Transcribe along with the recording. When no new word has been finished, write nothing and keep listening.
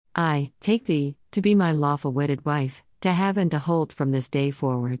I take thee, to be my lawful wedded wife, to have and to hold from this day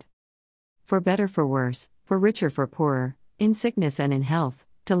forward. For better for worse, for richer for poorer, in sickness and in health,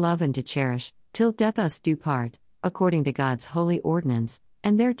 to love and to cherish, till death us do part, according to God's holy ordinance,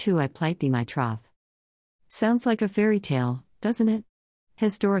 and thereto I plight thee my troth. Sounds like a fairy tale, doesn't it?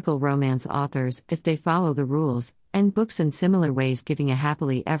 Historical romance authors, if they follow the rules, end books in similar ways, giving a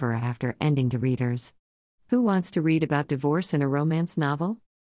happily ever after ending to readers. Who wants to read about divorce in a romance novel?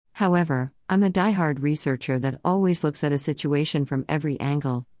 However, I'm a die-hard researcher that always looks at a situation from every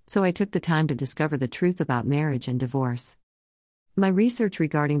angle, so I took the time to discover the truth about marriage and divorce. My research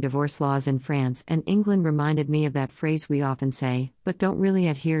regarding divorce laws in France and England reminded me of that phrase we often say, but don't really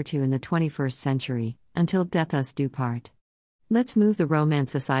adhere to in the 21st century, until death us do part. Let's move the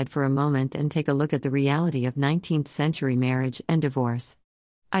romance aside for a moment and take a look at the reality of 19th century marriage and divorce.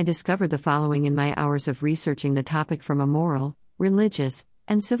 I discovered the following in my hours of researching the topic from a moral, religious,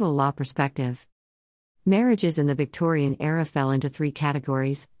 and civil law perspective. Marriages in the Victorian era fell into three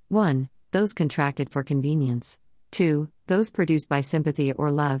categories: 1. Those contracted for convenience; 2. Those produced by sympathy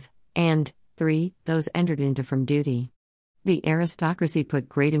or love; and 3. Those entered into from duty. The aristocracy put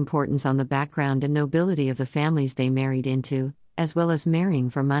great importance on the background and nobility of the families they married into, as well as marrying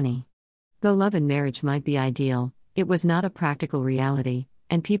for money. Though love in marriage might be ideal, it was not a practical reality,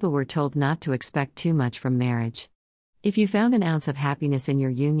 and people were told not to expect too much from marriage. If you found an ounce of happiness in your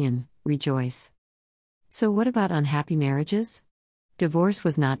union, rejoice. So what about unhappy marriages? Divorce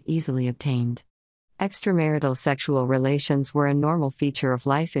was not easily obtained. Extramarital sexual relations were a normal feature of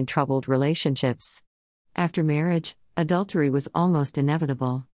life in troubled relationships. After marriage, adultery was almost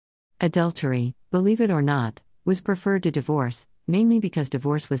inevitable. Adultery, believe it or not, was preferred to divorce, mainly because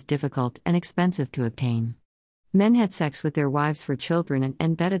divorce was difficult and expensive to obtain. Men had sex with their wives for children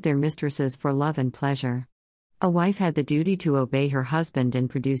and betted their mistresses for love and pleasure. A wife had the duty to obey her husband and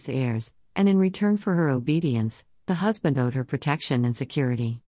produce heirs, and in return for her obedience, the husband owed her protection and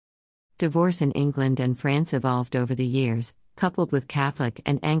security. Divorce in England and France evolved over the years, coupled with Catholic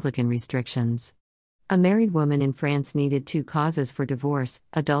and Anglican restrictions. A married woman in France needed two causes for divorce: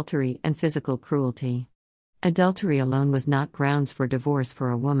 adultery and physical cruelty. Adultery alone was not grounds for divorce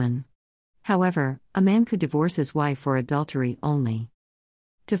for a woman. However, a man could divorce his wife for adultery only.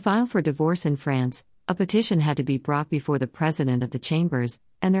 To file for divorce in France, a petition had to be brought before the president of the chambers,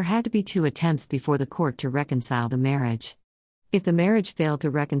 and there had to be 2 attempts before the court to reconcile the marriage. If the marriage failed to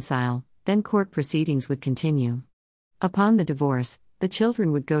reconcile, then court proceedings would continue. Upon the divorce, the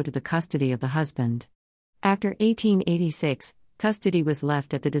children would go to the custody of the husband. After 1886, custody was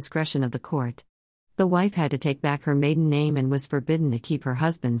left at the discretion of the court. The wife had to take back her maiden name and was forbidden to keep her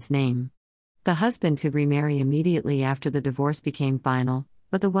husband's name. The husband could remarry immediately after the divorce became final,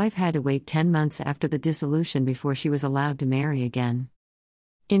 but the wife had to wait 10 months after the dissolution before she was allowed to marry again.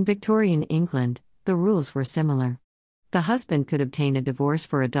 In Victorian England, the rules were similar. The husband could obtain a divorce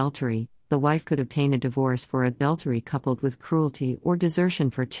for adultery, the wife could obtain a divorce for adultery coupled with cruelty or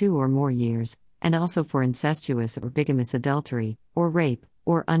desertion for 2 or more years, and also for incestuous or bigamous adultery, or rape,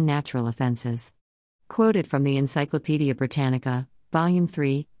 or unnatural offenses. Quoted from the Encyclopaedia Britannica, Volume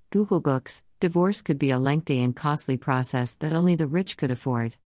 3, Google Books, divorce could be a lengthy and costly process that only the rich could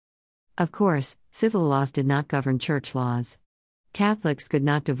afford. Of course, civil laws did not govern church laws. Catholics could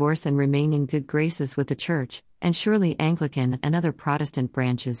not divorce and remain in good graces with the church, and surely Anglican and other Protestant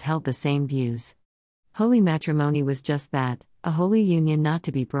branches held the same views. Holy matrimony was just that, a holy union not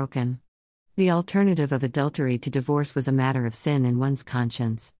to be broken. The alternative of adultery to divorce was a matter of sin in one's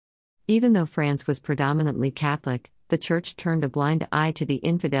conscience. Even though France was predominantly Catholic, the Church turned a blind eye to the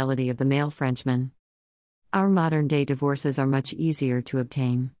infidelity of the male Frenchman. Our modern-day divorces are much easier to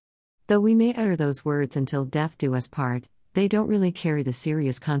obtain. Though we may utter those words "until death do us part," they don't really carry the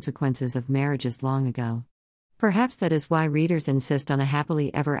serious consequences of marriages long ago. Perhaps that is why readers insist on a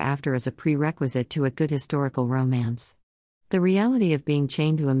happily ever after as a prerequisite to a good historical romance. The reality of being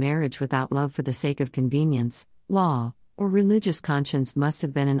chained to a marriage without love for the sake of convenience, law, or religious conscience must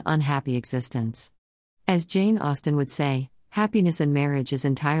have been an unhappy existence. As Jane Austen would say, happiness in marriage is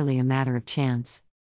entirely a matter of chance.